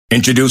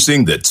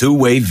Introducing the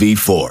Two-Way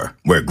V4,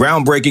 where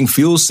groundbreaking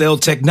fuel cell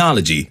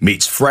technology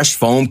meets fresh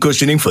foam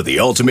cushioning for the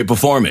ultimate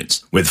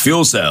performance. With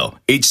Fuel Cell,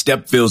 each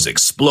step feels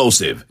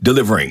explosive,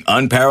 delivering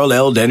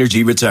unparalleled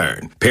energy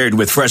return. Paired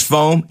with fresh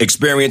foam,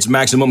 experience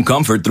maximum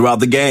comfort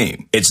throughout the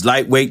game. Its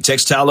lightweight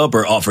textile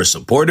upper offers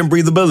support and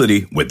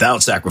breathability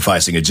without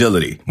sacrificing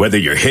agility. Whether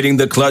you're hitting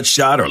the clutch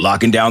shot or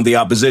locking down the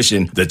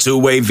opposition, the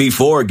Two-Way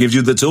V4 gives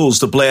you the tools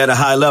to play at a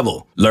high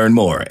level. Learn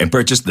more and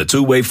purchase the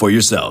Two-Way for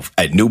yourself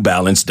at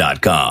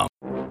newbalance.com.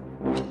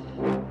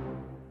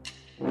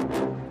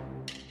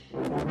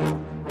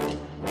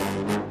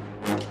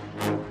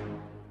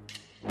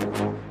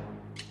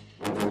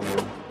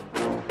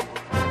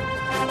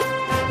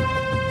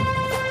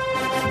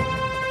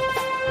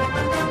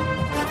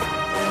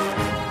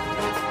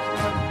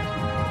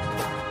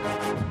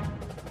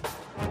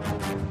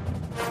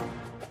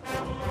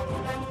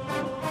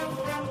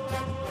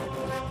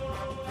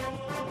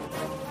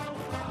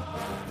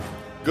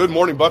 Good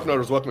morning,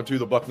 Bucknutters. Welcome to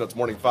the Bucknuts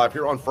Morning Five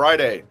here on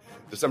Friday,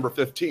 December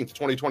 15th,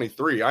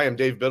 2023. I am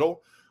Dave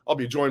Biddle. I'll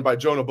be joined by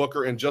Jonah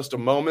Booker in just a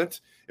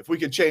moment. If we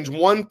could change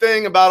one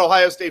thing about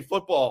Ohio State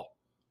football,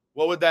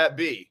 what would that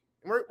be?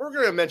 We're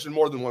going to mention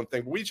more than one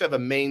thing, but we each have a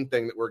main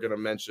thing that we're going to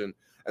mention,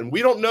 and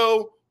we don't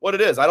know what it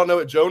is. I don't know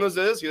what Jonah's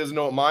is. He doesn't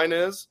know what mine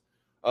is.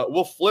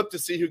 We'll flip to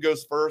see who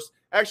goes first.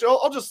 Actually,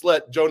 I'll just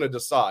let Jonah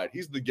decide.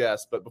 He's the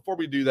guest, but before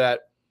we do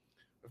that,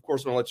 of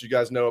course, I want to let you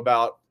guys know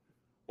about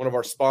one of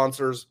our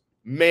sponsors,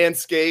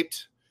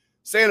 Manscaped.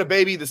 Santa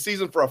baby, the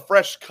season for a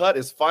fresh cut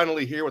is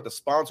finally here with the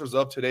sponsors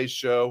of today's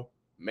show,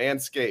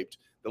 Manscaped.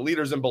 The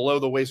leaders in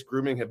below-the-waist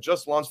grooming have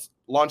just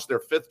launched their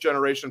 5th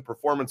generation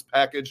performance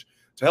package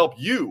to help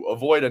you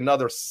avoid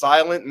another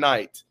silent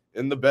night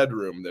in the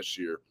bedroom this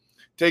year.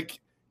 Take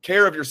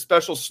care of your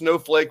special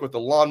snowflake with the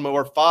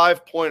Lawnmower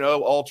 5.0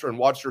 Ultra and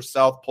watch your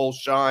South Pole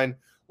shine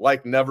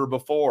like never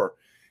before.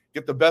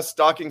 Get the best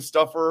stocking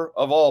stuffer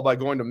of all by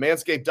going to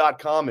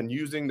manscaped.com and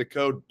using the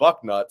code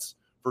BUCKNUTS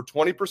for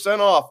 20%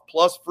 off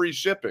plus free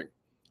shipping.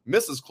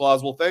 Mrs.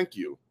 Claus will thank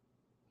you.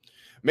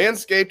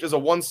 Manscaped is a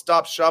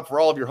one-stop shop for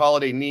all of your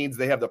holiday needs.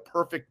 They have the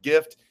perfect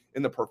gift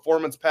in the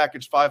Performance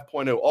Package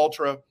 5.0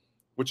 Ultra,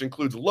 which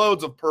includes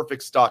loads of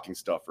perfect stocking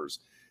stuffers.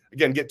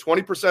 Again, get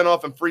 20%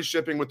 off and free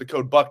shipping with the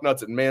code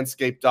BUCKNUTS at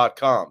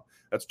manscaped.com.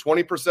 That's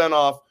 20%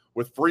 off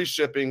with free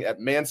shipping at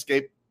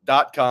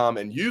manscaped.com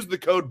and use the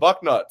code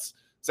BUCKNUTS.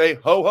 Say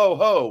ho, ho,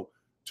 ho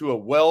to a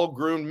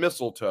well-groomed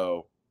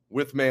mistletoe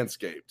with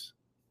Manscaped.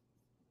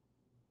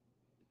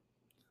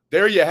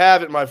 There you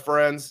have it, my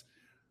friends.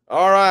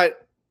 All right,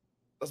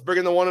 let's bring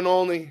in the one and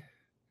only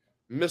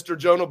Mr.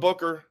 Jonah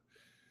Booker.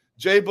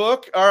 J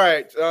Book, all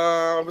right.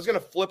 I was going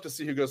to flip to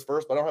see who goes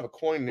first, but I don't have a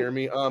coin near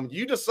me.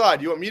 You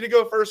decide. You want me to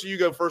go first or you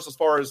go first as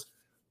far as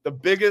the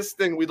biggest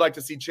thing we'd like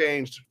to see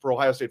changed for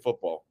Ohio State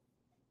football?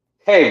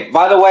 Hey,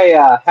 by the way,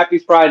 happy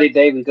Friday,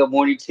 Dave, and good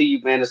morning to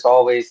you, man. It's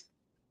always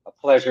a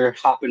pleasure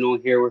hopping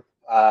on here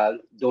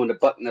doing the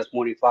Bucknuts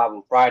Morning 5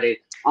 on Friday.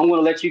 I'm going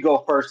to let you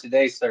go first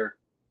today, sir.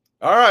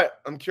 All right.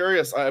 I'm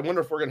curious. I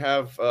wonder if we're going to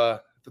have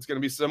if it's going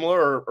to be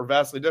similar or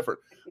vastly different.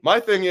 My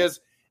thing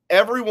is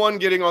everyone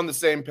getting on the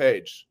same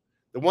page.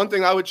 The one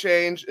thing I would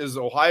change is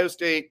Ohio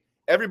State,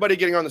 everybody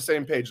getting on the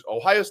same page.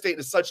 Ohio State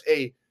is such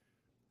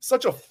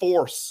a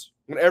force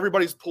when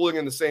everybody's pulling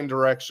in the same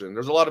direction.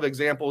 There's a lot of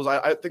examples.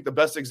 I think the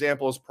best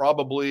example is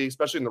probably,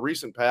 especially in the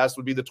recent past,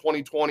 would be the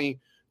 2020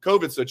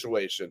 COVID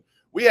situation.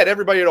 We had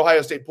everybody at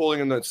Ohio State pulling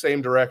in the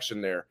same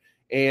direction there.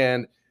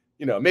 And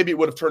maybe it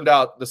would have turned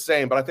out the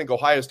same, but I think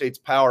Ohio State's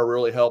power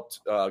really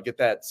helped get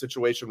that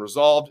situation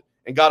resolved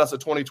and got us a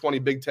 2020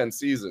 Big Ten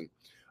season.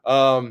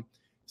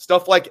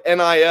 Stuff like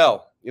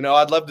NIL.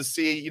 I'd love to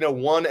see,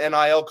 one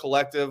NIL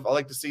collective. I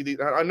like to see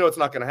I know it's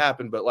not going to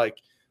happen, but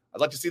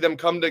I'd like to see them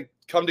come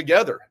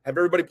together, have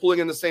everybody pulling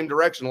in the same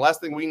direction. The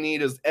last thing we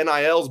need is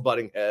NILs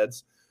butting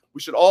heads.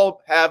 We should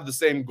all have the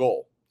same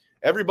goal.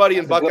 Everybody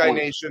in Buckeye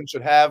Nation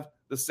should have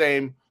the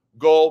same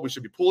goal. We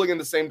should be pulling in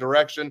the same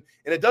direction.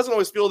 And it doesn't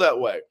always feel that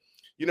way.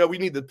 We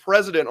need the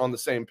president on the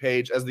same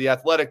page as the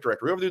athletic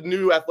director. Whoever the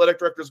new athletic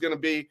director is going to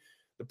be,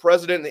 the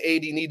president and the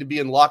AD need to be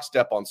in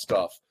lockstep on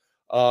stuff.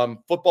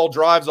 Football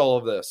drives all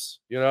of this.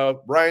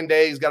 Brian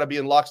Day's got to be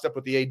in lockstep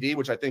with the AD,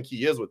 which I think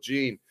he is with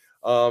Gene,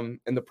 and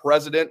the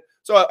president.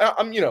 So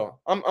I'm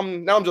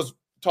just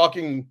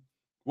talking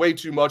way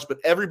too much, but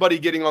everybody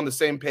getting on the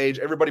same page,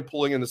 everybody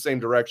pulling in the same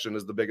direction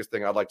is the biggest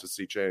thing I'd like to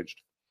see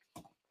changed.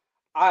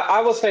 I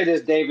will say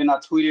this, Dave, and I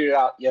tweeted it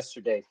out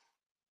yesterday.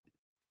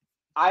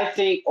 I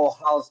think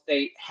Ohio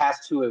State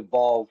has to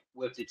evolve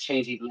with the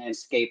changing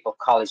landscape of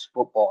college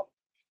football.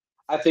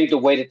 I think the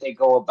way that they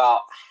go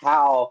about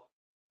how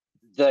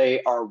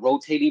they are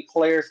rotating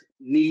players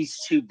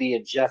needs to be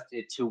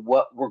adjusted to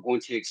what we're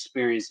going to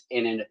experience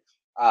in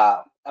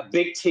a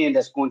Big Ten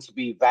that's going to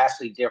be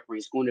vastly different.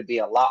 It's going to be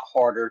a lot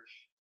harder.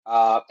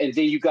 And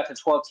then you've got the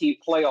 12-team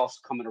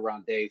playoffs coming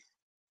around, Dave.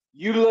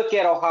 You look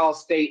at Ohio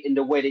State and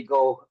the way they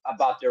go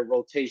about their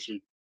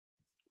rotation.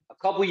 A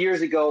couple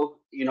years ago,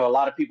 a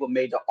lot of people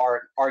made the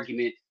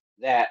argument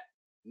that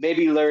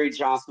maybe Larry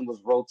Johnson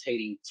was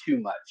rotating too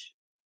much.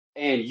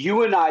 And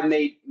you and I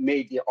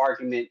made the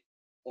argument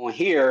on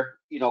here,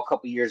 a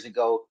couple years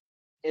ago.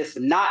 It's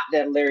not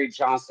that Larry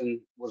Johnson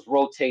was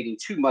rotating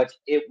too much.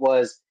 It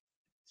was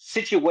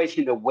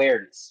situation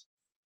awareness.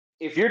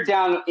 If you're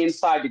down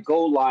inside the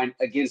goal line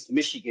against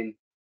Michigan,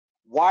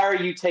 why are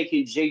you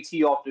taking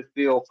JT off the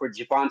field for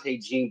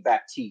Javonte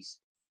Jean-Baptiste?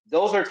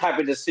 Those are type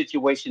of the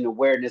situation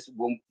awareness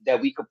that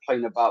we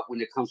complain about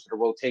when it comes to the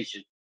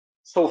rotation.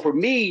 So for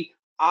me,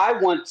 I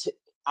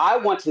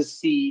want to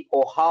see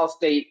Ohio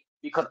State,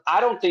 because I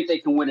don't think they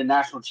can win a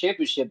national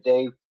championship,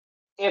 Dave,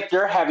 if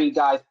they're having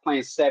guys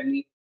playing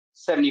 70,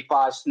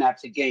 75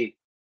 snaps a game.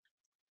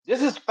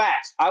 This is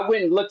facts. I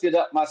went and looked it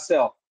up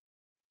myself.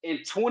 In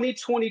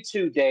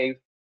 2022, Dave,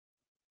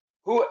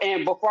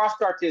 and before I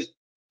start this,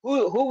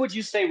 who would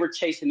you say we're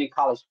chasing in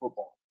college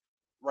football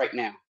right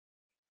now?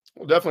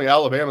 Well, definitely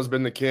Alabama's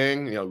been the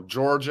king.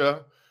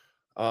 Georgia.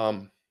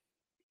 I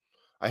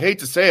hate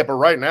to say it, but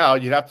right now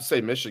you'd have to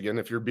say Michigan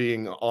if you're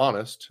being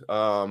honest,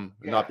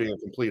 not being a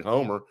complete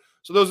homer.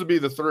 So those would be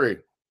the three.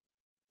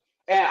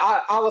 And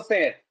I was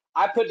saying,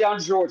 I put down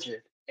Georgia,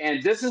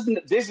 and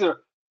these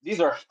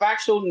are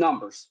factual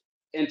numbers.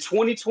 In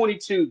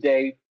 2022,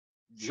 Dave,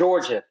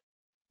 Georgia,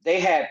 they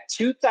had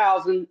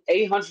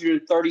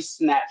 2,830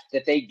 snaps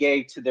that they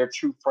gave to their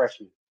true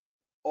freshmen.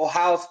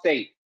 Ohio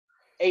State,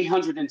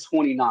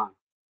 829.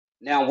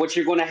 Now, what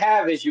you're going to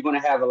have is you're going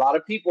to have a lot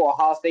of people,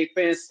 Ohio State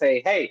fans,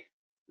 say, hey,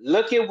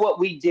 look at what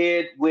we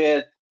did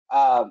with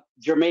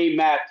Jermaine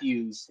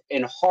Matthews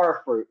and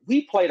Hartford.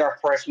 We played our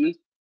freshmen.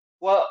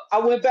 Well, I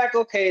went back,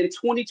 okay, in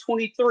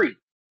 2023,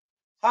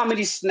 how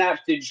many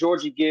snaps did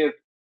Georgia give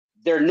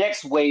their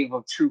next wave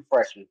of true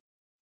freshmen?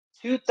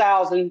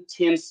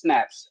 2,010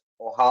 snaps.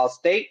 Ohio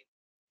State,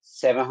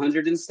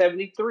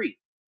 773.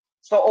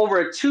 So over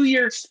a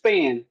 2-year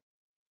span,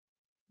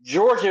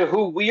 Georgia,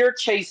 who we are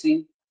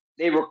chasing,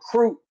 they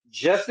recruit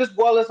just as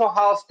well as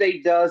Ohio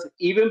State does,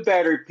 even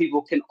better,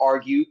 people can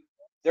argue.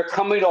 They're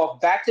coming off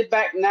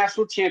back-to-back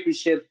national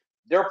championships.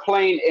 They're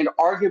playing in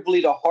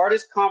arguably the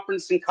hardest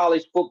conference in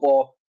college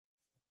football.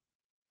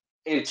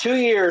 In 2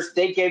 years,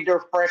 they gave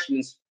their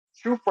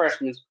true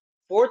freshmen,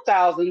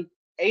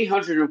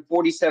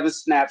 4,847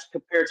 snaps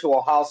compared to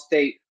Ohio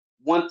State,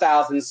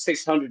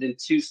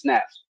 1,602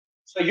 snaps.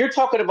 So you're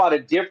talking about a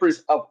difference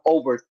of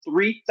over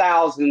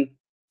 3,000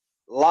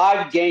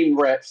 live game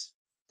reps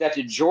that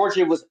the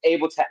Georgia was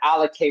able to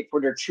allocate for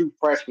their true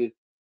freshmen.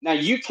 Now,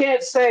 you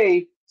can't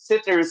sit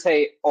there and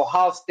say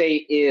Ohio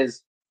State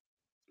is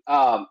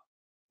not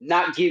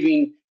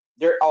giving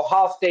their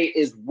Ohio State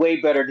is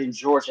way better than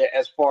Georgia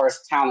as far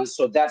as talent.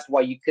 So that's why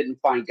you couldn't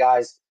find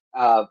guys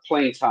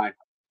playing time.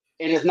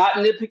 And it's not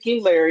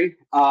nitpicking Larry.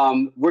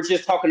 We're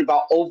just talking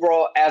about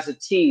overall as a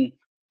team.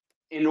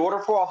 In order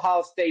for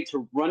Ohio State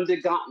to run the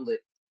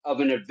gauntlet of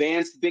an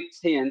advanced Big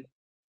Ten,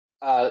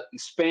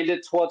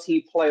 expanded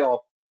 12-team playoff,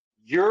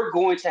 you're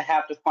going to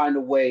have to find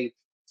a way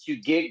to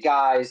get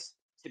guys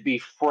to be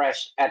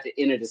fresh at the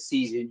end of the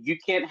season. You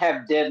can't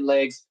have dead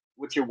legs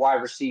with your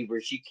wide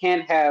receivers. You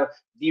can't have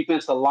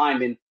defensive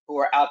linemen who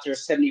are out there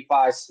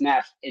 75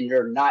 snaps and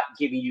they're not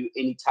giving you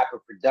any type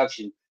of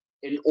production.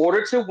 In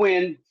order to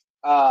win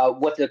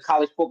what the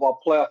college football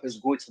playoff is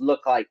going to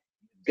look like,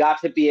 you've got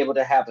to be able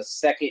to have a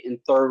second and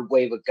third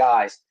wave of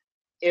guys.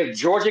 If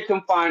Georgia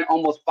can find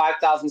almost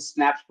 5,000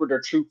 snaps for their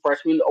true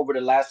freshmen over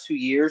the last 2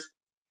 years,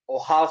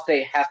 Ohio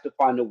State has to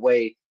find a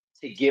way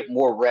to get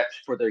more reps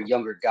for their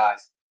younger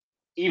guys.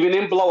 Even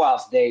in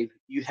blowouts, Dave,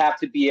 you have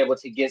to be able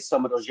to get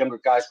some of those younger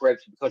guys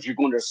reps because you're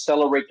going to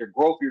accelerate their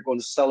growth. You're going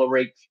to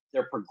accelerate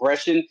their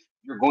progression.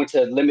 You're going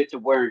to limit the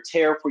wear and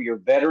tear for your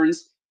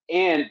veterans.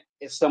 And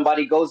if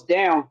somebody goes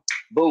down,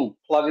 boom,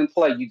 plug and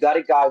play. You got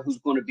a guy who's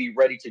going to be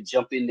ready to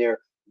jump in there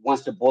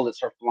once the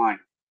bullets are flying.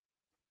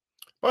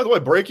 By the way,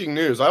 breaking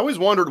news. I always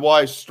wondered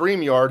why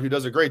StreamYard, who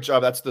does a great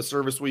job, that's the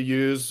service we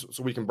use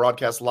so we can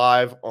broadcast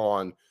live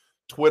on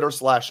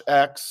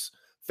Twitter/X,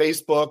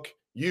 Facebook,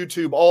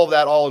 YouTube, all of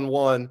that all in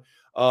one.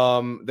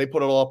 They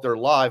put it all up there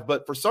live.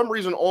 But for some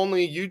reason,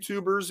 only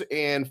YouTubers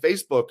and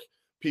Facebook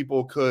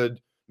people could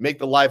make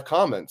the live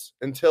comments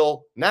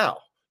until now.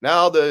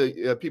 Now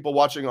the people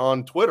watching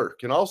on Twitter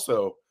can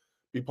also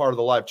be part of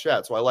the live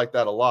chat. So I like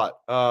that a lot.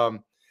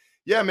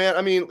 Yeah, man.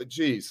 I mean,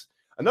 geez.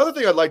 Another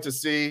thing I'd like to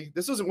see,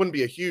 wouldn't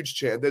be a huge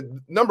chance.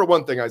 The number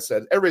one thing I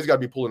said, everybody's got to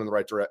be pulling in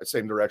the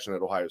same direction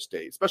at Ohio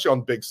State, especially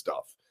on big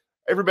stuff.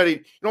 Everybody,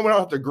 we don't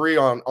have to agree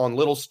on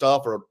little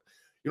stuff, or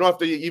you don't have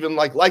to even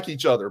like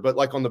each other, but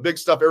like on the big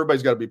stuff,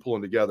 everybody's got to be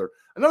pulling together.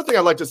 Another thing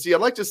I'd like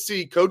to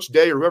see Coach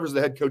Day or whoever's the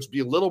head coach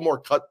be a little more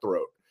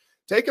cutthroat.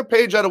 Take a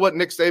page out of what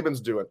Nick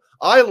Saban's doing.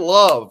 I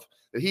love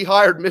that he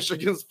hired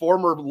Michigan's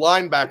former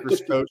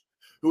linebackers coach,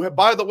 who,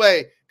 by the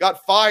way,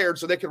 got fired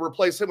so they could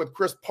replace him with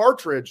Chris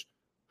Partridge,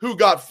 who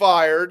got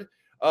fired.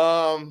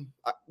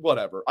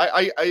 Whatever.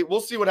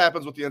 We'll see what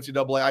happens with the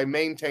NCAA. I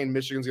maintain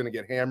Michigan's going to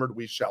get hammered.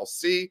 We shall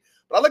see.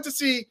 But I'd like to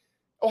see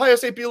Ohio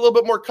State be a little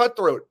bit more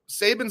cutthroat.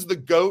 Saban's the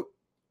GOAT.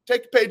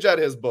 Take a page out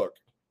of his book.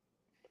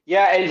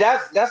 Yeah, and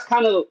that's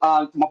kind of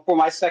for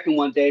my second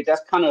one, Dave.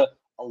 That's kind of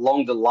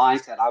along the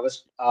lines that I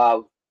was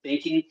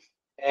thinking.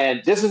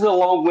 And this is a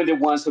long-winded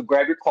one, so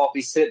grab your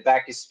coffee, sit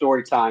back, it's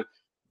story time.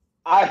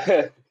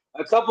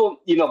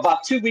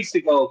 About 2 weeks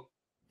ago,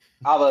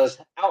 I was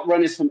out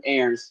running some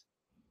errands,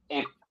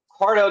 and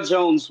Cardell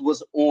Jones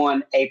was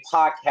on a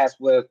podcast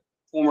with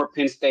former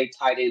Penn State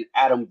tight end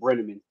Adam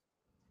Brenneman.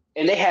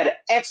 And they had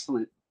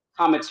excellent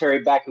commentary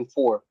back and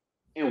forth.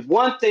 And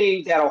one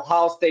thing that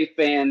Ohio State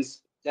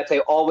fans, that they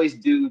always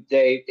do,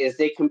 Dave, is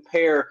they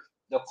compare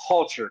the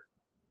culture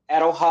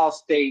at Ohio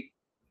State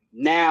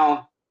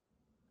now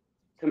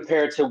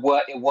compared to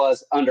what it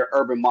was under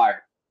Urban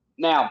Meyer.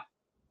 Now,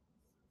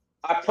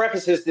 I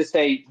preface this to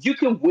say you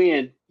can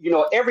win.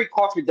 Every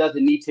culture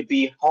doesn't need to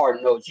be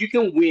hard-nosed. You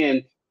can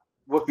win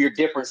with your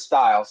different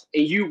styles.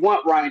 And you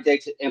want Ryan Day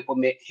to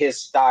implement his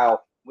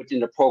style within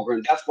the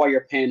program. That's why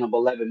you're paying him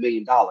 $11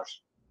 million.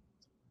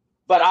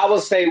 But I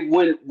will say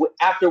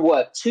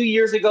after 2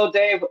 years ago,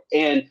 Dave,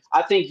 and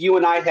I think you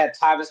and I had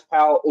Tyvis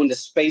Powell on the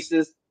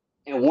Spaces,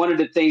 and one of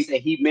the things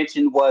that he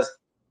mentioned was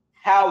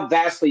how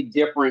vastly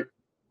different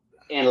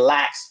and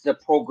lax the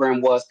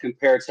program was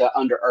compared to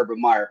under Urban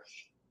Meyer.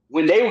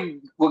 When they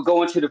would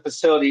go into the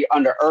facility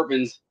under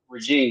Urban's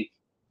regime,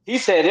 he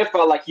said it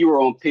felt like you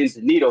were on pins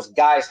and needles.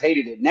 Guys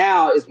hated it.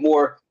 Now it's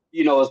more,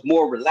 it's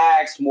more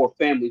relaxed, more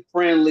family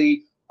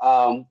friendly,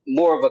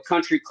 more of a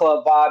country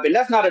club vibe. And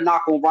that's not a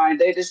knock on Ryan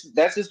Day.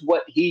 That's just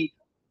what he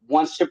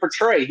wants to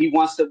portray. He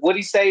wants to, what did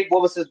he say?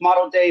 What was his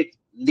motto, Dave?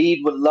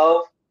 Lead with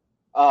love.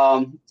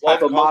 Love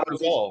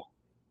conquers all.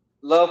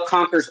 Love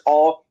conquers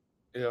all.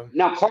 Yeah.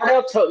 Now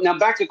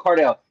back to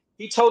Cardell.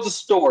 He told the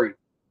story.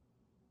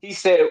 He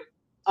said,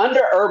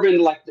 under Urban,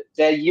 like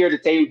that year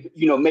that they,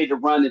 made the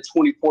run in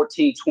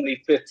 2014,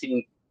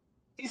 2015,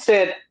 he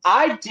said,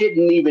 I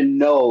didn't even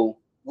know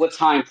what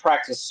time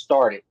practice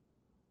started.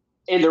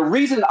 And the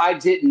reason I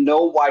didn't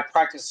know why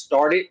practice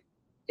started,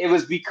 it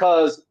was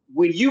because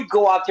when you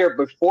go out there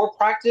before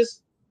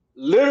practice,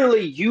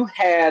 literally you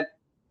had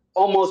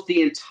almost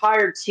the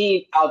entire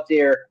team out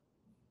there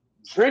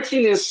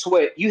drenching in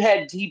sweat. You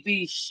had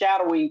DB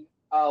shadowing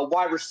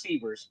wide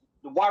receivers.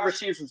 The wide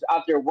receivers was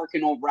out there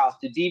working on routes.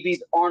 The DBs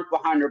arms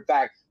behind their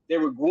back. They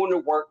were going to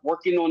work,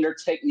 working on their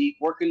technique,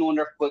 working on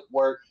their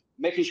footwork,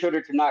 making sure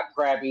that they're not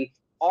grabbing.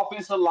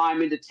 Offensive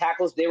linemen, the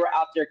tackles, they were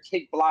out there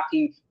kick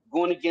blocking,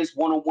 going against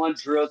one-on-one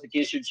drills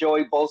against your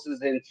Joey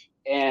Bosa's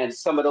and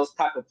some of those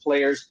type of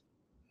players.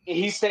 And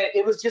he said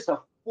it was just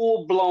a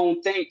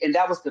full-blown thing, and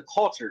that was the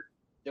culture.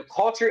 The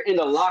culture in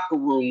the locker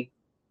room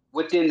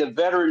within the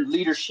veteran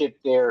leadership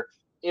there,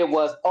 it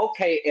was,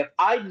 okay, if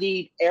I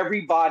need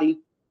everybody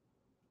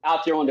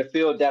out there on the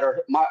field that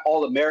are my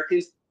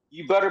All-Americans,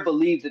 you better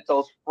believe that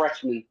those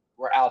freshmen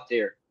were out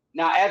there.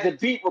 Now, as a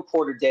beat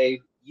reporter, Dave,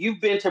 you've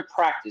been to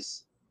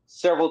practice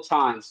several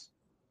times.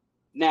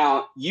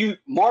 Now,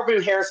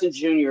 Marvin Harrison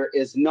Jr.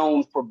 is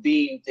known for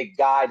being the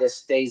guy that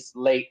stays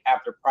late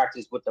after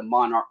practice with the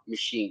Monarch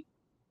machine.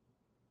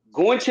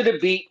 Going to the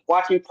beat,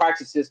 watching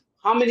practices,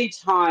 how many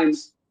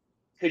times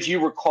could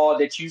you recall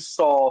that you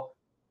saw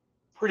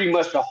pretty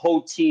much the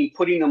whole team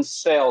putting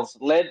themselves,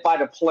 led by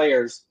the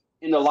players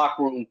in the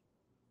locker room,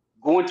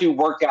 going through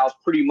workouts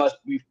pretty much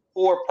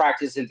before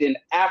practice, and then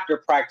after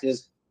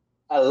practice,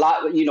 a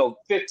lot,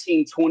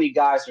 15, 20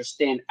 guys are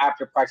staying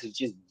after practice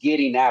just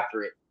getting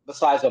after it,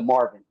 besides a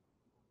Marvin.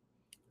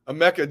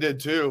 Emeka did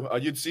too.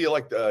 You'd see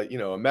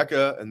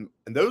Emeka and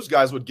those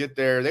guys would get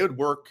there. They would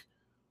work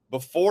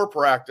before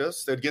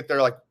practice. They'd get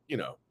there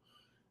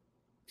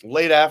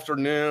late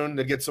afternoon.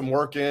 They'd get some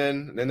work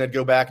in, and then they'd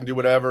go back and do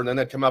whatever, and then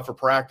they'd come out for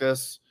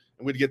practice.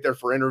 And we'd get there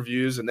for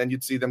interviews, and then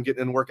you'd see them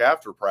getting in work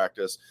after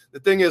practice.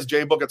 The thing is,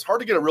 J-Book, it's hard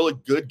to get a really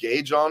good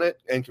gauge on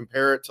it and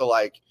compare it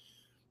to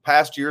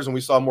past years when we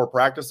saw more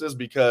practices,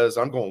 because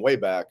I'm going way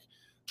back,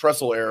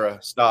 Tressel era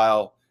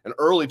style and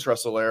early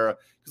Tressel era,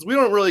 because we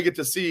don't really get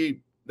to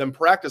see them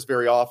practice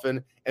very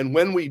often. And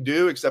when we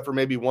do, except for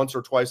maybe once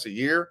or twice a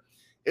year,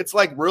 it's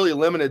really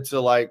limited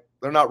to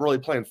they're not really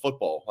playing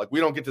football.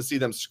 We don't get to see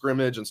them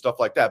scrimmage and stuff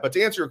like that. But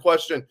to answer your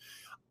question,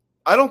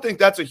 I don't think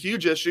that's a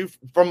huge issue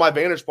from my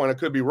vantage point. I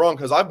could be wrong,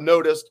 because I've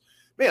noticed,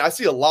 I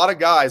see a lot of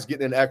guys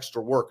getting in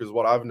extra work is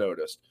what I've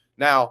noticed.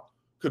 Now,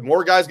 could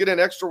more guys get in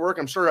extra work?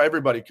 I'm sure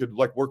everybody could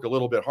work a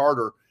little bit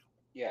harder.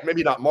 Yeah.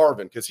 Maybe not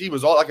Marvin, because he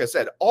was like I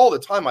said, all the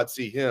time I'd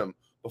see him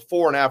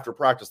before and after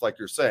practice, like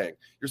you're saying.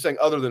 You're saying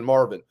other than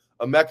Marvin.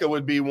 Emeka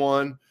would be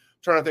one. I'm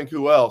trying to think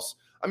who else.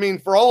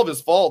 For all of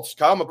his faults,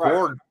 Kyle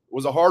McCord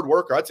was a hard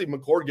worker. I'd see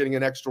McCord getting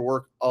in extra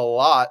work a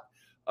lot.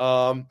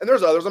 And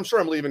there's others. I'm sure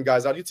I'm leaving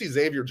guys out. You'd see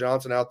Xavier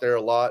Johnson out there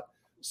a lot.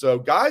 So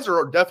guys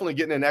are definitely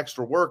getting in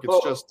extra work.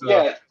 It's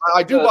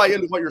I do buy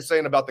into what you're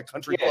saying about the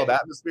country club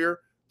atmosphere.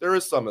 There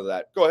is some of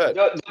that. Go ahead.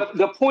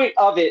 The point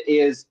of it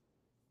is,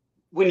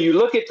 when you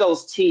look at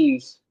those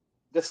teams,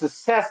 the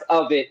success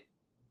of it,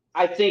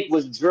 I think,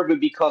 was driven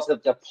because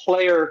of the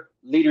player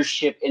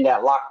leadership in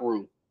that locker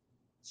room.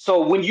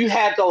 So when you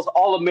had those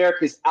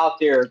All-Americans out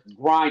there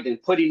grinding,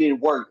 putting in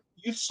work,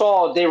 you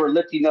saw they were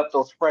lifting up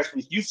those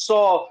freshmen. You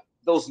saw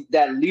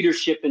that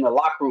leadership in the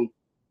locker room.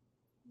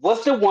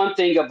 What's the one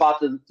thing about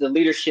the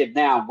leadership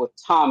now with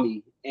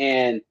Tommy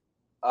and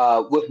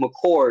with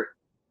McCord?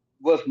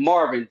 with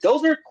Marvin.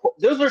 Those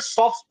are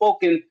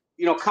soft-spoken,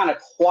 kind of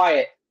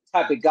quiet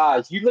type of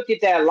guys. You look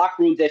at that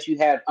locker room that you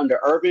had under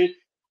Urban.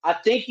 I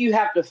think you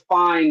have to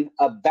find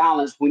a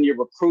balance when you're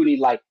recruiting.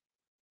 Like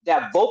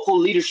that vocal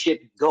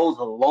leadership goes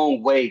a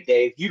long way,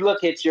 Dave. You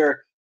look at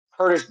your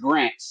Curtis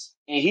Grants,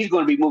 and he's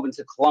going to be moving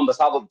to Columbus.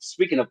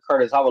 Speaking of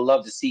Curtis, I would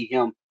love to see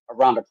him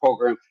around the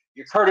program.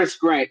 Your Curtis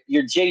Grant,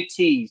 your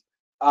JTs,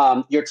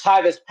 your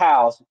Tyvis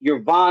Powells, your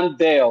Von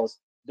Bells,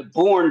 the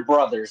Bourne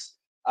brothers,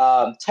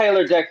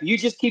 Taylor Decker. You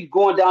just keep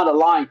going down the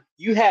line.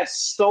 You have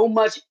so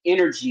much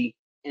energy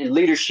and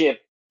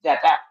leadership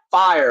that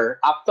fire,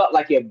 I felt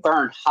like it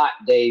burned hot,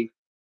 Dave.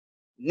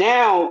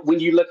 Now, when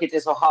you look at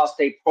this Ohio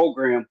State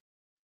program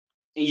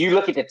and you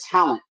look at the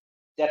talent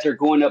that they're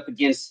going up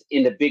against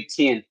in the Big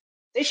Ten,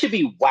 they should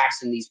be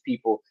waxing these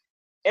people.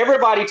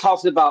 Everybody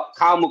talks about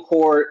Kyle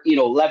McCord,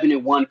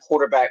 11-1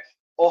 quarterback.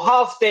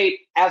 Ohio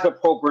State, as a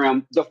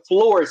program, the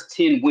floor is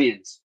 10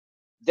 wins.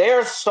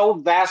 They're so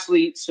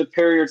vastly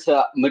superior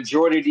to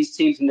majority of these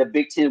teams in the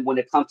Big Ten when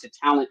it comes to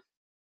talent.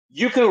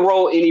 You can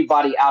roll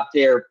anybody out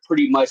there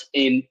pretty much.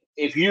 And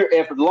as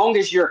long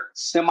as you're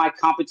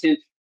semi-competent,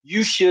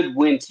 you should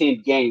win 10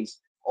 games.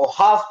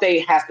 Ohio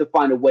State has to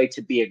find a way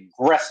to be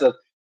aggressive,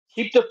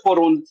 keep the foot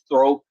on the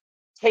throat,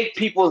 take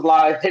people's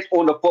lives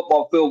on the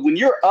football field. When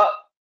you're up,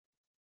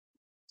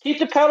 keep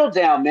the pedal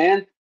down,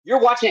 man. You're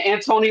watching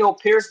Antonio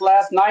Pierce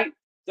last night.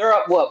 They're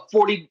up,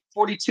 42-0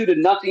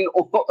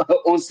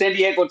 on San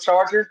Diego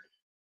Chargers.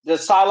 The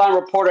sideline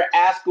reporter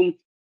asked him,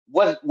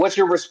 what's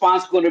your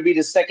response going to be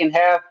the second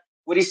half?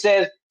 What he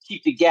says,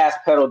 keep the gas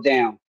pedal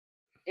down.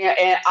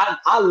 And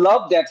I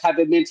love that type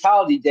of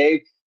mentality,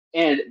 Dave.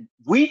 And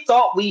we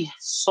thought we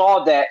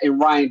saw that in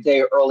Ryan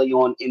Day early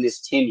on in his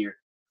tenure.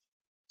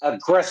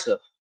 Aggressive,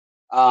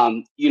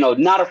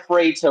 not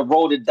afraid to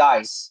roll the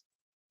dice.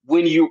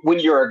 When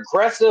you're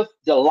aggressive,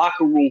 the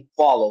locker room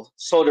follows.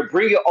 So to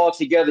bring it all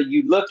together,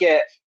 you look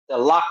at the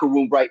locker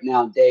room right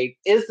now, Dave.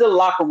 Is the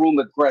locker room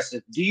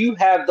aggressive? Do you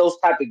have those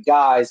type of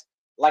guys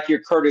like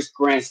your Curtis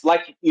Grants,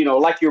 like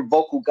your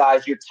vocal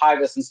guys, your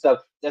Tyvis and stuff,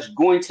 that's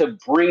going to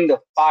bring the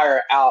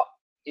fire out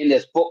in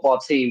this football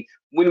team?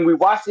 When we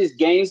watch these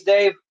games,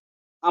 Dave,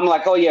 I'm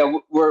like, oh yeah,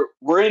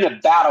 we're in a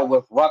battle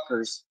with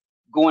Rutgers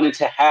going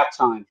into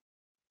halftime.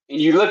 And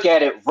you look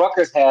at it,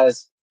 Rutgers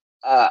has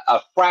a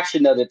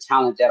fraction of the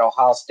talent that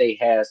Ohio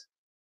State has.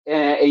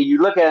 And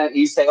you look at it and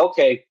you say,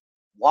 okay,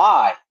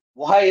 why?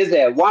 Why is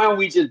that? Why aren't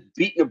we just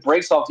beating the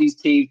brakes off these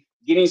teams,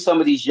 getting some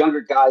of these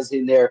younger guys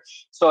in there?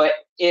 So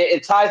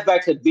it ties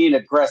back to being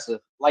aggressive.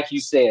 Like you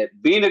said,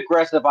 being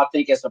aggressive, I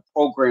think, as a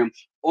program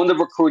on the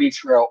recruiting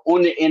trail,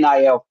 on the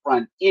NIL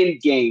front, in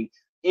game,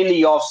 in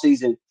the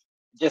offseason,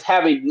 just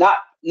having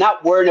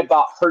not worrying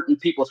about hurting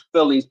people's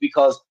feelings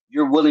because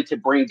you're willing to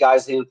bring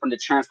guys in from the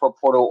transfer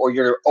portal, or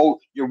you're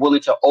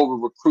willing to over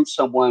recruit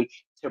someone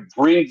to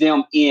bring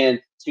them in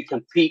to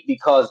compete,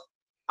 because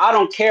I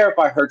don't care if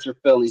I hurt your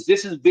feelings.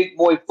 This is big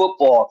boy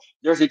football.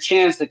 There's a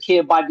chance the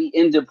kid might be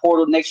in the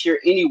portal next year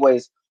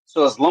anyways.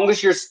 So as long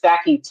as you're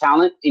stacking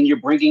talent and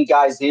you're bringing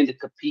guys in to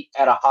compete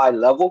at a high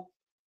level,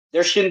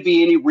 there shouldn't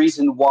be any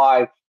reason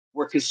why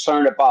we're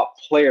concerned about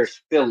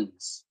players'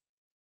 feelings.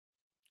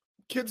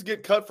 Kids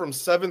get cut from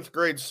 7th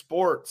grade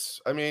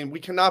sports. I mean, we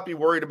cannot be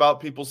worried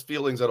about people's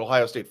feelings at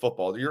Ohio State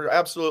football. You're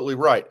absolutely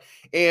right.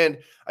 And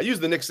I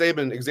used the Nick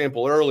Saban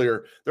example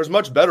earlier. There's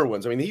much better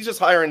ones. I mean, he's just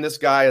hiring this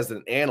guy as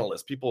an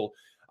analyst.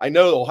 I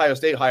know Ohio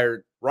State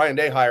Ryan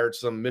Day hired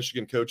some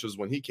Michigan coaches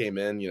when he came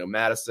in,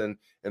 Madison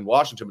and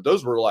Washington, but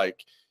those were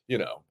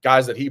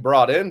guys that he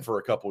brought in for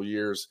a couple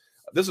years.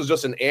 This is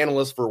just an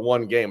analyst for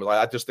one game.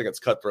 I just think it's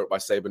cutthroat by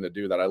Saban to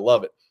do that. I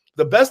love it.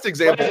 The best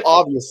example,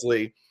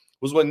 obviously,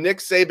 was when Nick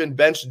Saban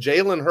benched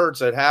Jalen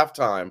Hurts at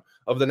halftime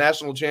of the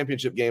national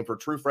championship game for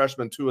true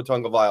freshman Tua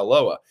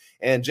Tagovailoa.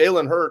 And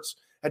Jalen Hurts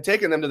had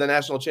taken them to the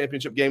national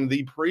championship game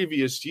the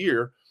previous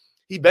year.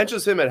 He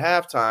benches him at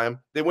halftime.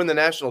 They win the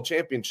national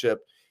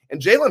championship.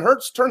 And Jalen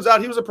Hurts, turns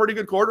out he was a pretty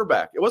good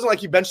quarterback. It wasn't like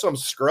he benched some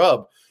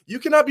scrub. You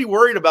cannot be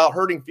worried about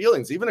hurting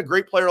feelings. Even a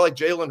great player like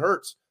Jalen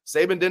Hurts,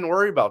 Saban didn't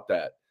worry about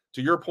that,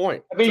 to your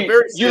point. I mean,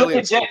 you look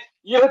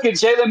at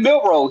Jalen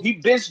Milroe. He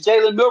benched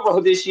Jalen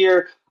Milroe this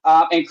year.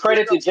 And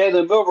credit to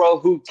Jalen Milroe,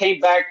 who came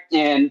back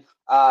and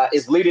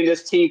is leading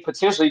this team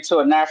potentially to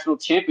a national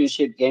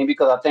championship game,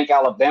 because I think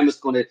Alabama's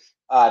going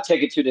to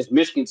take it to this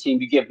Michigan team.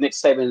 You give Nick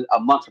Saban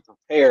a month to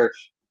prepare,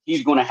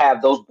 he's going to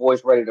have those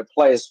boys ready to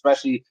play,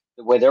 especially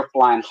the way they're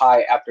flying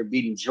high after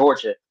beating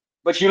Georgia.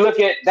 But you look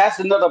at, that's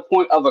another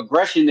point of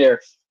aggression there.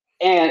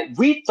 And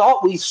we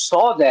thought we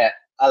saw that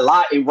a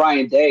lot in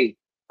Ryan Day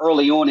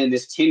early on in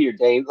this tenure,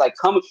 Dave. Like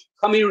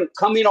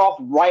coming off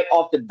right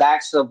off the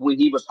backs of when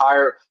he was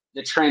hired,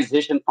 the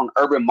transition from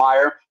Urban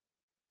Meyer.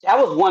 That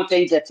was one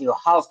thing that the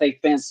Ohio State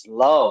fans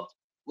loved,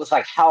 was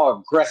like how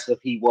aggressive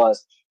he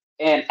was.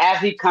 And as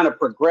he kind of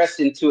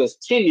progressed into his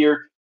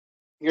tenure,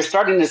 you're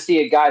starting to see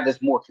a guy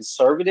that's more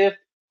conservative,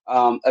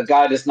 a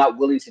guy that's not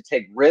willing to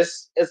take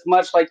risks as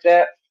much like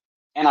that.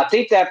 And I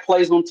think that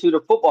plays onto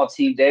the football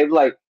team, Dave.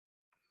 Like,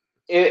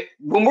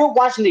 when we're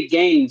watching the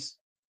games,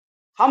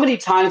 how many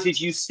times did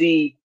you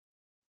see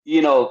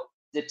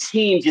the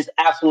team just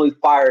absolutely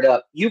fired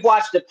up. You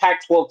watched the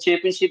Pac-12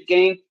 championship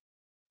game.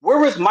 Where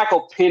was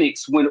Michael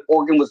Penix when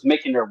Oregon was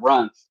making their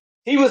run?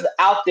 He was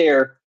out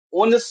there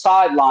on the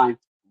sideline,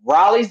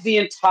 rallies the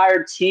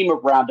entire team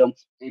around him,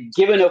 and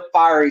giving a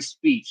fiery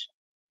speech.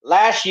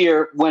 Last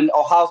year, when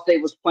Ohio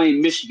State was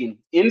playing Michigan,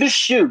 in the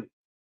shoe,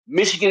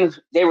 Michigan,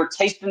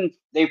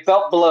 they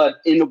felt blood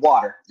in the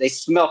water. They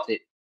smelt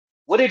it.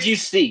 What did you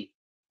see?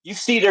 You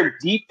see their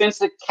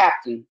defensive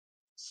captain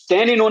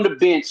standing on the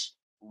bench,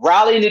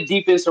 rallying the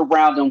defense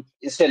around them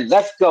and said,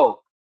 let's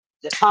go.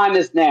 The time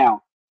is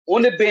now.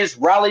 On the bench,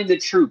 rallying the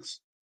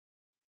troops.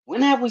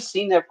 When have we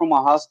seen that from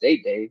Ohio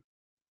State, Dave?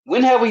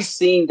 When have we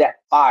seen that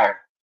fire?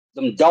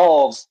 Them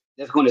dogs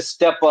that's going to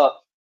step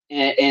up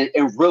and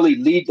really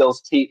lead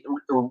those teams,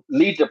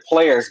 lead the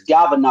players,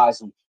 galvanize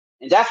them.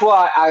 And that's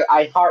why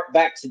I hark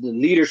back to the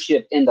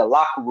leadership in the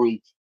locker room.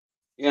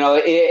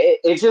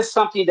 It's just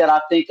something that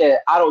I think that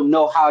I don't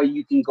know how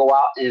you can go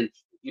out and,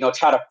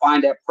 try to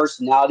find that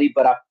personality,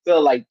 but I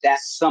feel like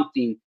that's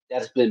something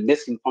that's been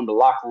missing from the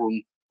locker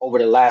room over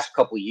the last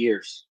couple of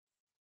years.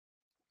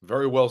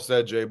 Very well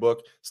said, Jay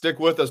Book. Stick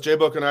with us. Jay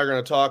Book and I are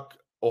going to talk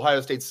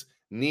Ohio State's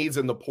needs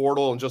in the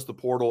portal and just the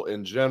portal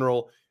in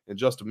general in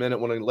just a minute. I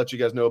want to let you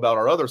guys know about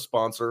our other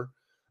sponsor,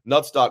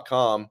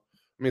 nuts.com.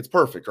 I mean, it's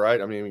perfect,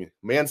 right? I mean,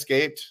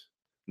 Manscaped,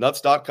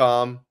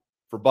 nuts.com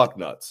for buck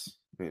nuts.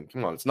 I mean,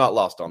 come on, it's not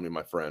lost on me,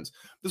 my friends.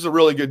 This is a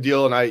really good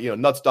deal,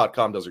 and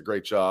nuts.com does a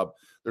great job.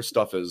 Their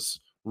stuff is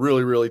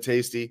really, really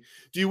tasty.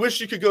 Do you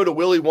wish you could go to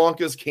Willy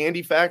Wonka's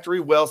Candy Factory?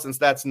 Well, since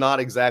that's not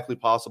exactly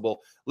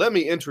possible, let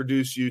me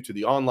introduce you to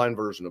the online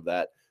version of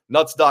that,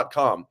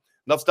 nuts.com.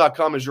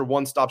 Nuts.com is your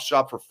one-stop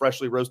shop for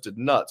freshly roasted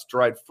nuts,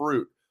 dried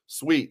fruit,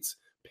 sweets,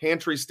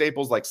 pantry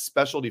staples like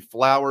specialty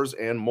flours,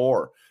 and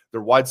more.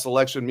 Their wide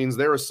selection means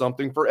there is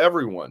something for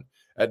everyone.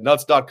 At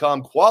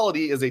nuts.com,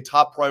 quality is a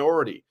top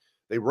priority.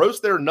 They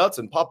roast their nuts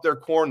and pop their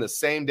corn the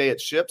same day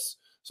it ships,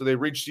 so they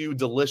reach you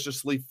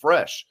deliciously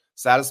fresh.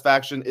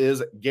 Satisfaction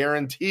is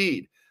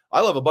guaranteed.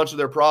 I love a bunch of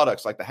their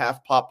products like the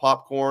half pop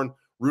popcorn,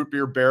 root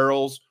beer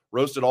barrels,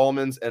 roasted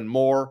almonds, and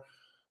more.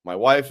 My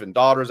wife and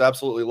daughters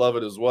absolutely love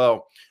it as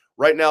well.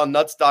 Right now,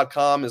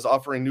 nuts.com is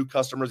offering new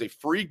customers a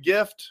free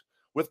gift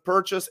with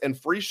purchase and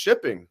free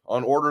shipping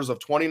on orders of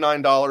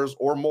 $29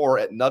 or more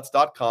at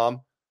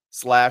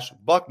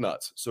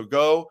nuts.com/bucknuts. So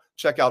go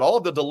check out all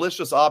of the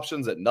delicious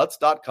options at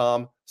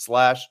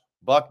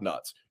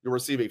nuts.com/bucknuts. You'll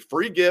receive a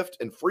free gift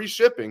and free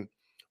shipping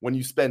when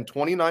you spend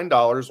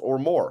 $29 or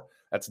more.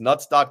 That's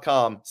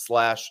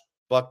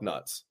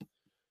nuts.com/bucknuts.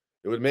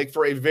 It would make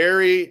for a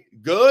very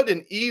good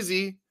and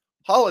easy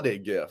holiday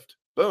gift.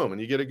 Boom,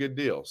 and you get a good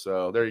deal.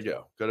 So there you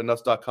go. Go to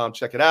nuts.com,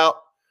 check it out.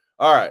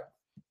 All right,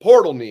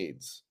 portal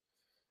needs.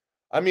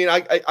 I mean,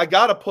 I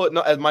got to put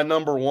as my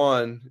number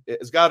one,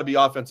 it's got to be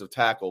offensive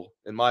tackle,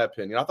 in my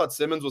opinion. I thought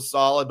Simmons was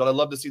solid, but I'd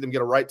love to see them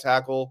get a right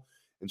tackle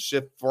and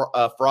shift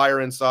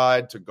Fryer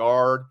inside to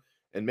guard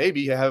and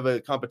maybe have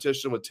a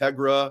competition with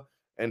Tegra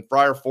and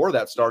Fryer for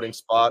that starting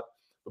spot.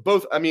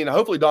 But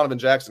hopefully Donovan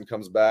Jackson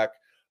comes back.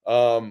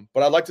 But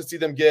I'd like to see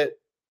them get,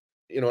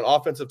 an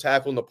offensive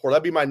tackle in the portal.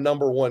 That'd be my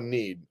number one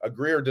need.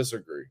 Agree or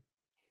disagree?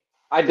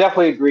 I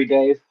definitely agree,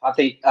 Dave. I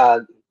think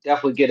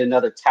definitely get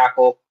another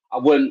tackle. I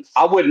wouldn't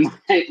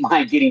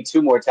mind getting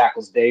two more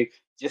tackles, Dave,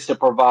 just to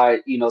provide,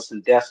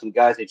 some depth, some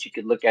guys that you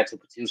could look at to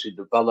potentially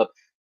develop.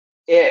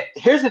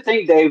 Here's the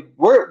thing, Dave.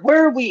 Where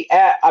are we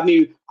at? I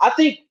mean, I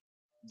think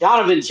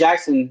Donovan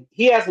Jackson,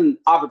 he has an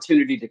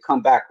opportunity to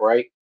come back,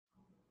 right?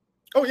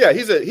 Oh yeah,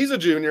 he's a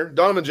junior.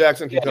 Donovan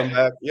Jackson can come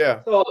back.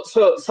 Yeah.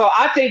 So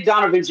I think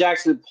Donovan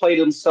Jackson played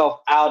himself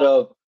out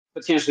of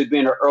potentially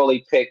being an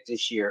early pick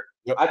this year.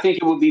 Yep. I think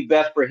it would be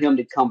best for him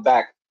to come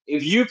back.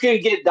 If you can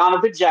get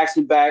Donovan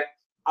Jackson back,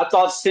 I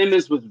thought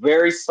Simmons was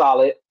very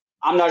solid.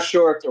 I'm not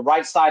sure if the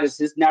right side is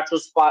his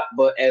natural spot,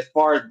 but as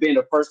far as being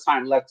a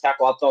first-time left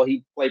tackle, I thought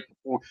he played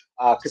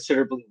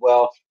considerably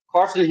well.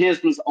 Carson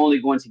Hinsman's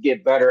only going to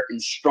get better and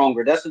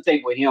stronger. That's the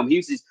thing with him.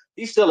 He's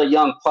still a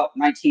young pup,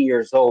 19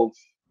 years old.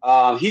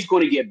 He's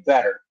going to get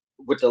better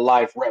with the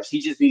live reps.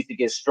 He just needs to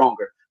get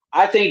stronger.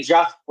 I think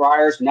Josh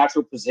Fryer's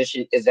natural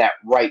position is at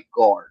right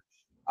guard.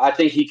 I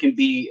think he can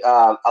be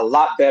a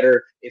lot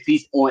better if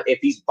he's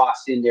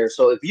boxed in there.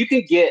 So if you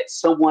can get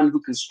someone who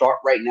can start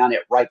right now at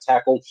right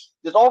tackle,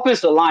 this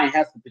offensive line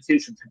has the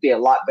potential to be a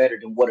lot better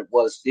than what it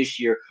was this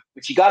year.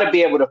 But you got to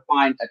be able to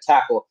find a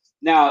tackle.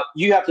 Now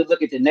you have to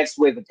look at the next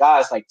wave of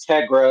guys like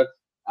Tegra,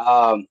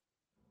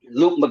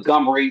 Luke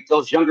Montgomery,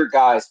 those younger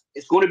guys.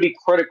 It's going to be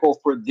critical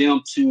for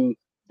them to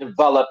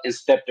develop and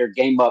step their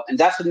game up. And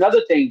that's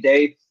another thing,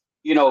 Dave.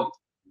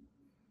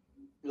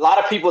 A lot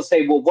of people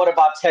say, well, what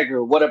about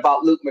Tegra? What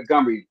about Luke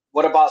Montgomery?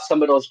 What about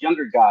some of those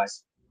younger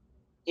guys?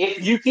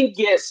 If you can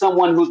get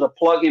someone who's a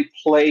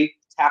plug-and-play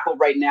tackle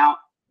right now,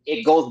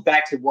 it goes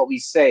back to what we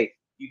say.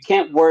 You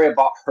can't worry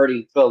about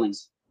hurting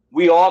feelings.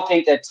 We all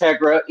think that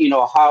Tegra,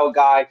 Ohio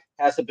guy,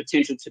 has the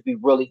potential to be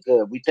really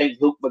good. We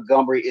think Luke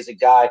Montgomery is a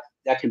guy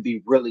that can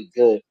be really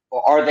good.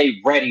 Or are they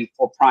ready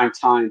for prime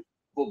time?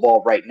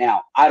 football right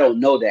now. I don't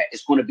know that.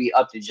 It's going to be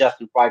up to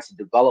Justin Price to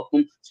develop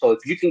them. So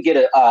if you can get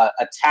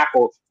a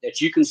tackle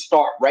that you can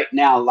start right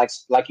now, like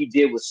you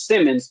did with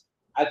Simmons,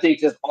 I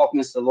think this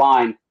offensive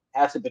line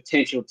has the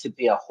potential to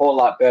be a whole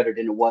lot better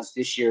than it was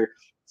this year.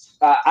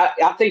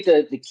 I think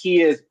the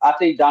key is I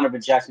think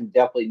Donovan Jackson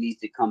definitely needs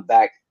to come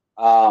back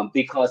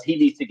because he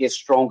needs to get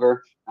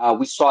stronger.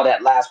 We saw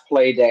that last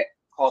play that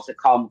caused a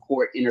Kyle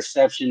McCord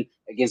interception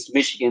against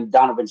Michigan.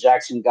 Donovan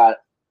Jackson got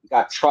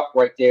trucked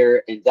right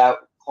there, and that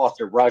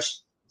caused a rush.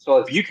 So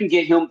if you can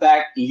get him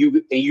back and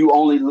you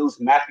only lose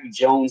Matthew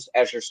Jones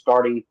as your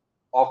starting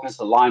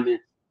offensive lineman,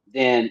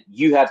 then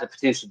you have the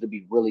potential to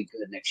be really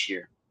good next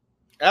year.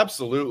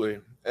 Absolutely.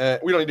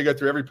 We don't need to go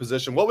through every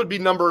position. What would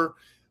be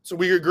so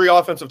we agree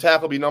offensive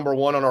tackle be number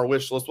 1 on our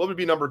wish list. What would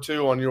be number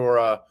 2 on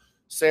your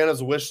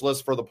Santa's wish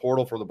list for the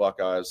portal for the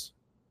Buckeyes?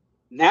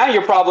 Now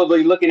you're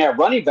probably looking at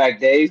running back,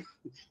 Dave.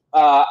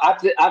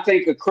 I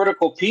think a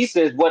critical piece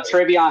is what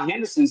Travion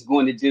Henderson's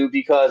going to do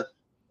because,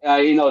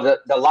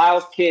 the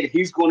Lyles kid,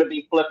 he's going to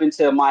be flipping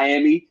to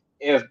Miami.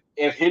 If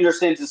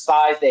Henderson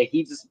decides that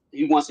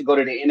he wants to go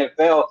to the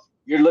NFL,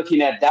 you're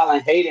looking at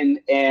Dallin Hayden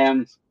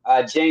and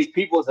James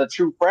Peoples, a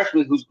true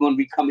freshman who's going to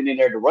be coming in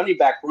there. The running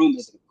back room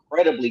is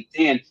incredibly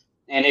thin.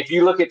 And if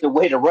you look at the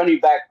way the running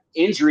back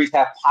injuries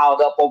have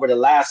piled up over the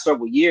last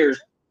several years,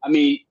 I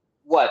mean,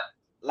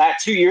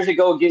 2 years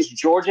ago against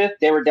Georgia,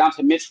 they were down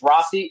to Mitch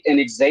Rossi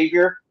and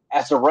Xavier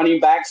as the running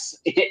backs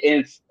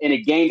in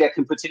a game that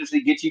can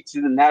potentially get you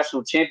to the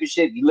national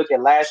championship. You look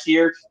at last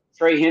year,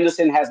 Trey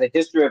Henderson has a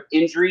history of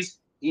injuries.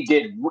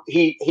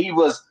 He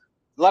was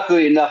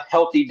luckily enough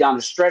healthy down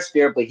the stretch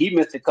there, but he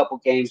missed a couple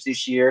games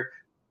this year.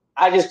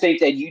 I just think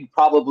that you'd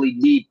probably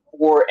need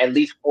at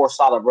least four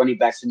solid running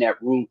backs in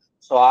that room.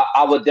 So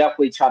I would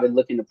definitely try to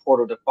look in the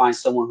portal to find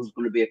someone who's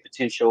going to be a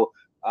potential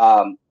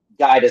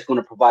guy that's going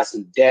to provide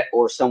some depth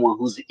or someone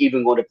who's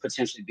even going to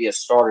potentially be a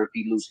starter if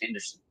you lose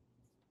Henderson.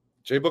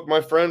 J-Book,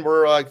 my friend,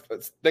 we're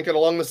thinking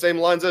along the same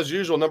lines as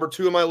usual. Number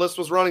 2 on my list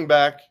was running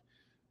back.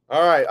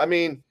 All right. I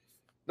mean,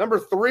 number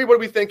 3, what are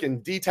we thinking?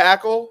 D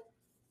tackle?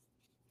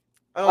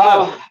 I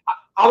don't know.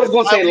 I was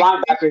going to say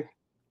linebacker.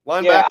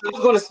 Linebacker? Yeah,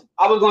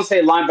 I was going to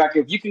say linebacker.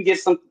 If you can get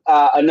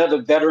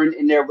another veteran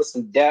in there with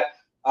some depth,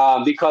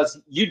 because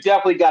you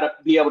definitely got to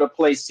be able to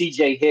play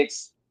C.J.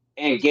 Hicks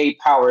and Gabe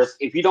Powers.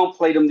 If you don't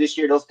play them this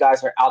year, those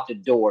guys are out the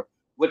door.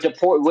 With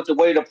the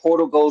way the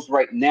portal goes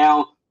right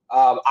now,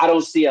 I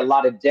don't see a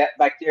lot of depth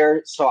back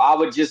there. So I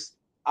would just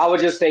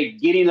say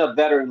getting a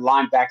veteran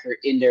linebacker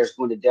in there is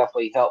going to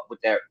definitely help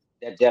with that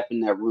depth in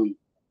that room.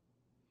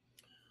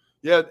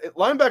 Yeah,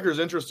 linebacker is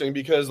interesting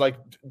because,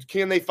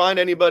 can they find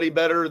anybody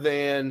better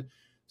than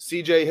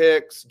C.J.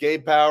 Hicks,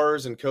 Gabe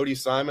Powers, and Cody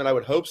Simon? I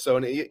would hope so.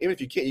 And even if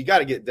you can't, you got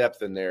to get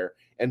depth in there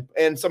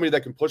and somebody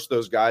that can push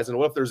those guys. And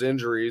what if there's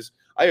injuries?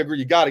 I agree.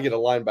 You got to get a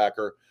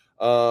linebacker.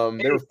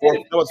 They were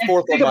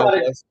fourth on my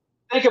list.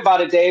 Think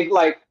about it, Dave.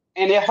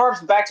 And it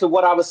harks back to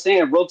what I was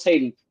saying,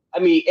 rotating. I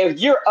mean, if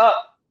you're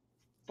up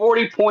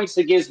 40 points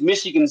against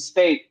Michigan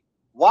State,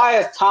 why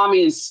is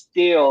Tommy and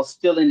Steele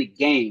still in the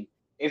game?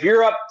 If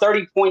you're up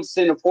 30 points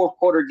in the fourth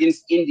quarter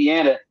against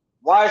Indiana,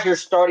 why is your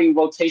starting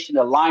rotation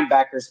of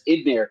linebackers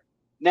in there?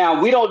 Now,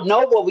 we don't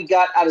know what we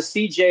got out of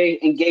CJ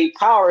and Gabe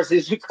Powers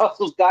is because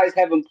those guys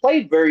haven't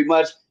played very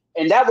much.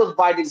 And that was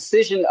by the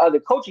decision of the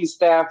coaching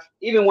staff.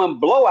 Even when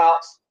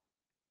blowouts,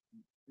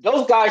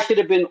 those guys should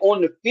have been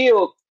on the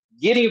field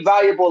getting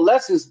valuable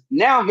lessons.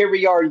 Now, here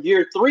we are,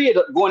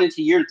 going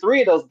into year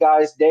 3 of those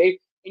guys, Dave,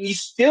 and you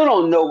still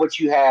don't know what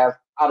you have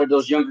out of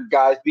those younger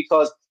guys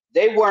because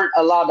they weren't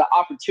allowed the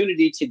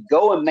opportunity to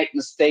go and make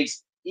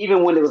mistakes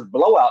even when it was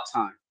blowout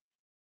time.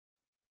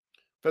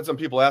 I've had some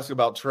people ask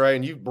about Trey,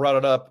 and you brought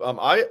it up.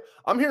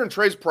 I'm hearing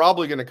Trey's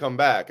probably going to come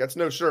back. That's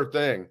no sure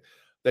thing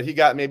that he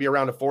got maybe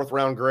around a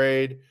 4th-round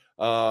grade.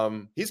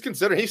 He's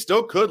considering he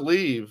still could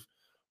leave,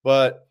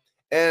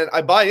 and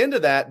I buy into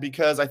that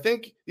because I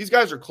think these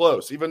guys are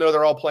close, even though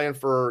they're all playing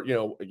for,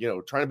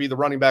 trying to be the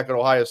running back at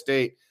Ohio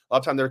State. A lot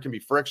of time there can be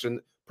friction.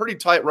 Pretty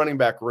tight running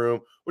back room,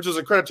 which is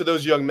a credit to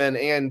those young men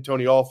and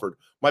Tony Alford.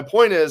 My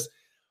point is,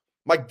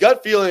 my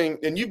gut feeling,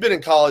 and you've been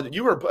in college,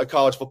 you were a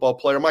college football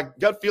player. My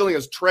gut feeling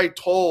is Trey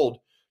told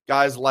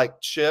guys like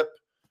Chip,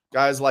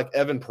 guys like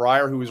Evan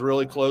Pryor, who he's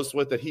really close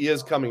with, that he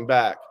is coming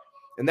back.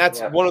 And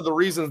that's one of the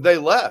reasons they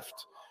left.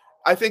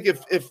 I think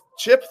if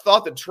Chip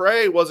thought that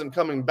Trey wasn't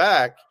coming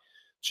back,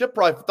 Chip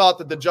probably thought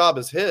that the job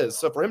is his.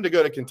 So for him to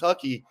go to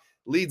Kentucky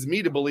leads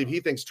me to believe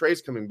he thinks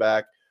Trey's coming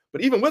back. But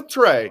even with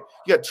Trey,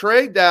 you got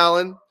Trey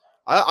Dallin.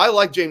 I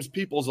like James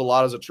Peoples a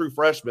lot as a true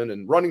freshman,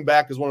 and running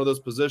back is one of those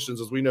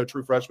positions, as we know,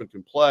 true freshmen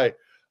can play.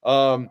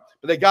 But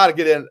they got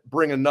to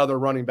bring another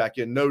running back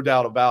in, no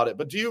doubt about it.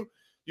 But do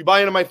you buy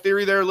into my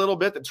theory there a little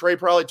bit that Trey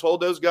probably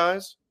told those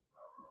guys?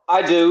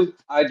 I do,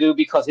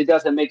 because it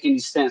doesn't make any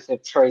sense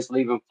if Trey's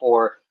leaving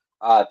for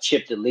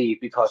Chip to leave,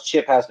 because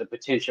Chip has the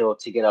potential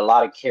to get a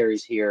lot of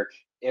carries here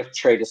if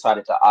Trey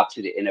decided to opt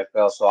to the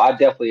NFL. So I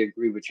definitely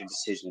agree with your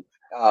decision,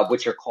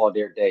 with your call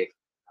there, Dave.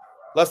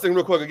 Last thing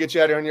real quick, I'll get you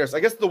out of here on yours. I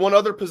guess the one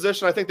other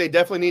position I think they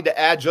definitely need to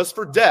add just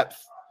for depth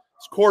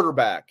is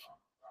quarterback.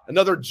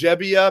 Another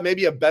Jebbia,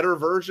 maybe a better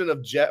version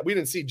of Jeb. We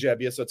didn't see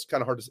Jebbia, so it's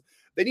kind of hard to say.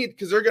 They need,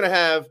 because they're going to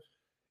have,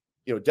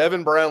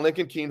 Devin Brown,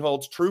 Lincoln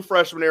Kienholz, true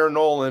freshman Aaron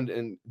Noland,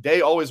 and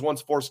Day always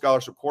wants 4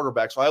 scholarship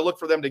quarterbacks. So I look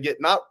for them to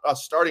get not a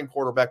starting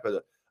quarterback,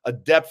 but a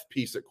depth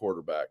piece at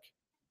quarterback.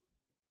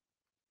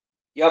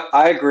 Yep,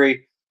 I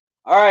agree.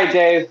 All right,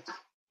 Dave.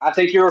 I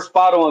think you're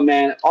spot on,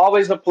 man.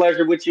 Always a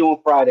pleasure with you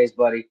on Fridays,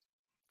 buddy.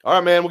 All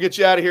right, man. We'll get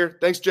you out of here.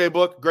 Thanks, Jay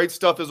Book. Great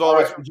stuff as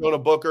always from Jonah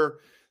Booker.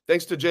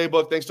 Thanks to Jay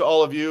Book. Thanks to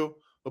all of you.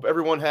 Hope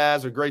everyone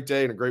has a great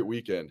day and a great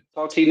weekend.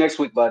 Talk to you next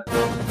week, bud.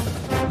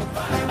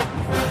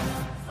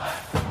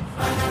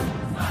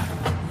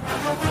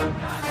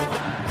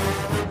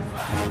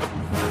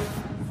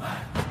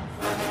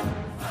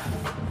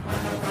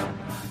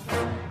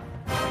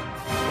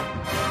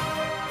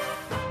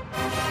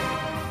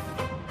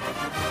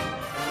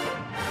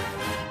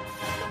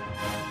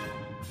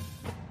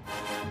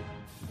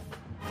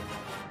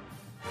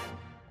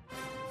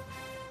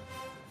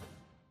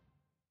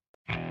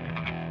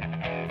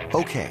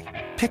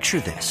 Okay,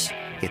 picture this.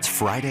 It's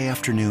Friday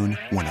afternoon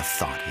when a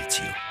thought hits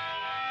you.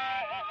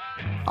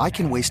 I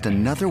can waste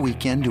another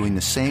weekend doing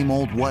the same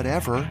old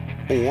whatever,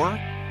 or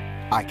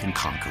I can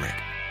conquer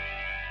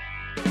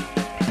it.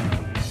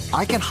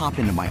 I can hop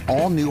into my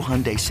all-new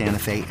Hyundai Santa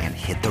Fe and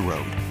hit the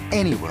road.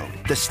 Any road.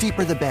 The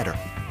steeper, the better.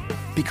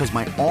 Because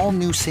my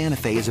all-new Santa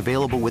Fe is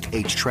available with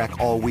H-Track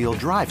all-wheel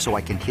drive, so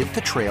I can hit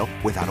the trail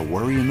without a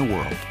worry in the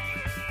world.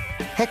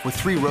 Heck, with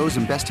 3 rows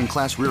and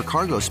best-in-class rear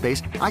cargo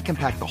space, I can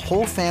pack the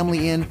whole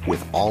family in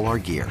with all our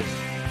gear.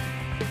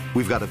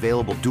 We've got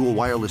available dual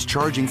wireless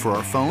charging for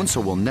our phones, so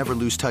we'll never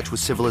lose touch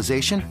with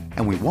civilization,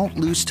 and we won't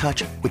lose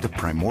touch with the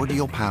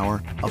primordial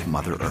power of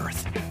Mother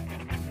Earth.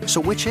 So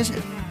which is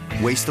it?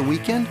 Waste the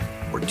weekend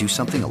or do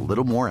something a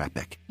little more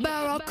epic?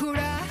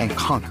 And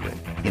conquer it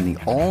in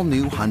the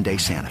all-new Hyundai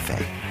Santa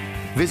Fe.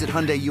 Visit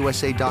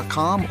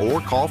HyundaiUSA.com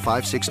or call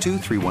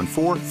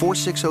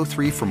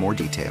 562-314-4603 for more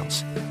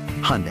details.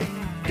 Hyundai,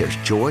 there's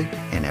joy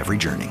in every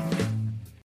journey.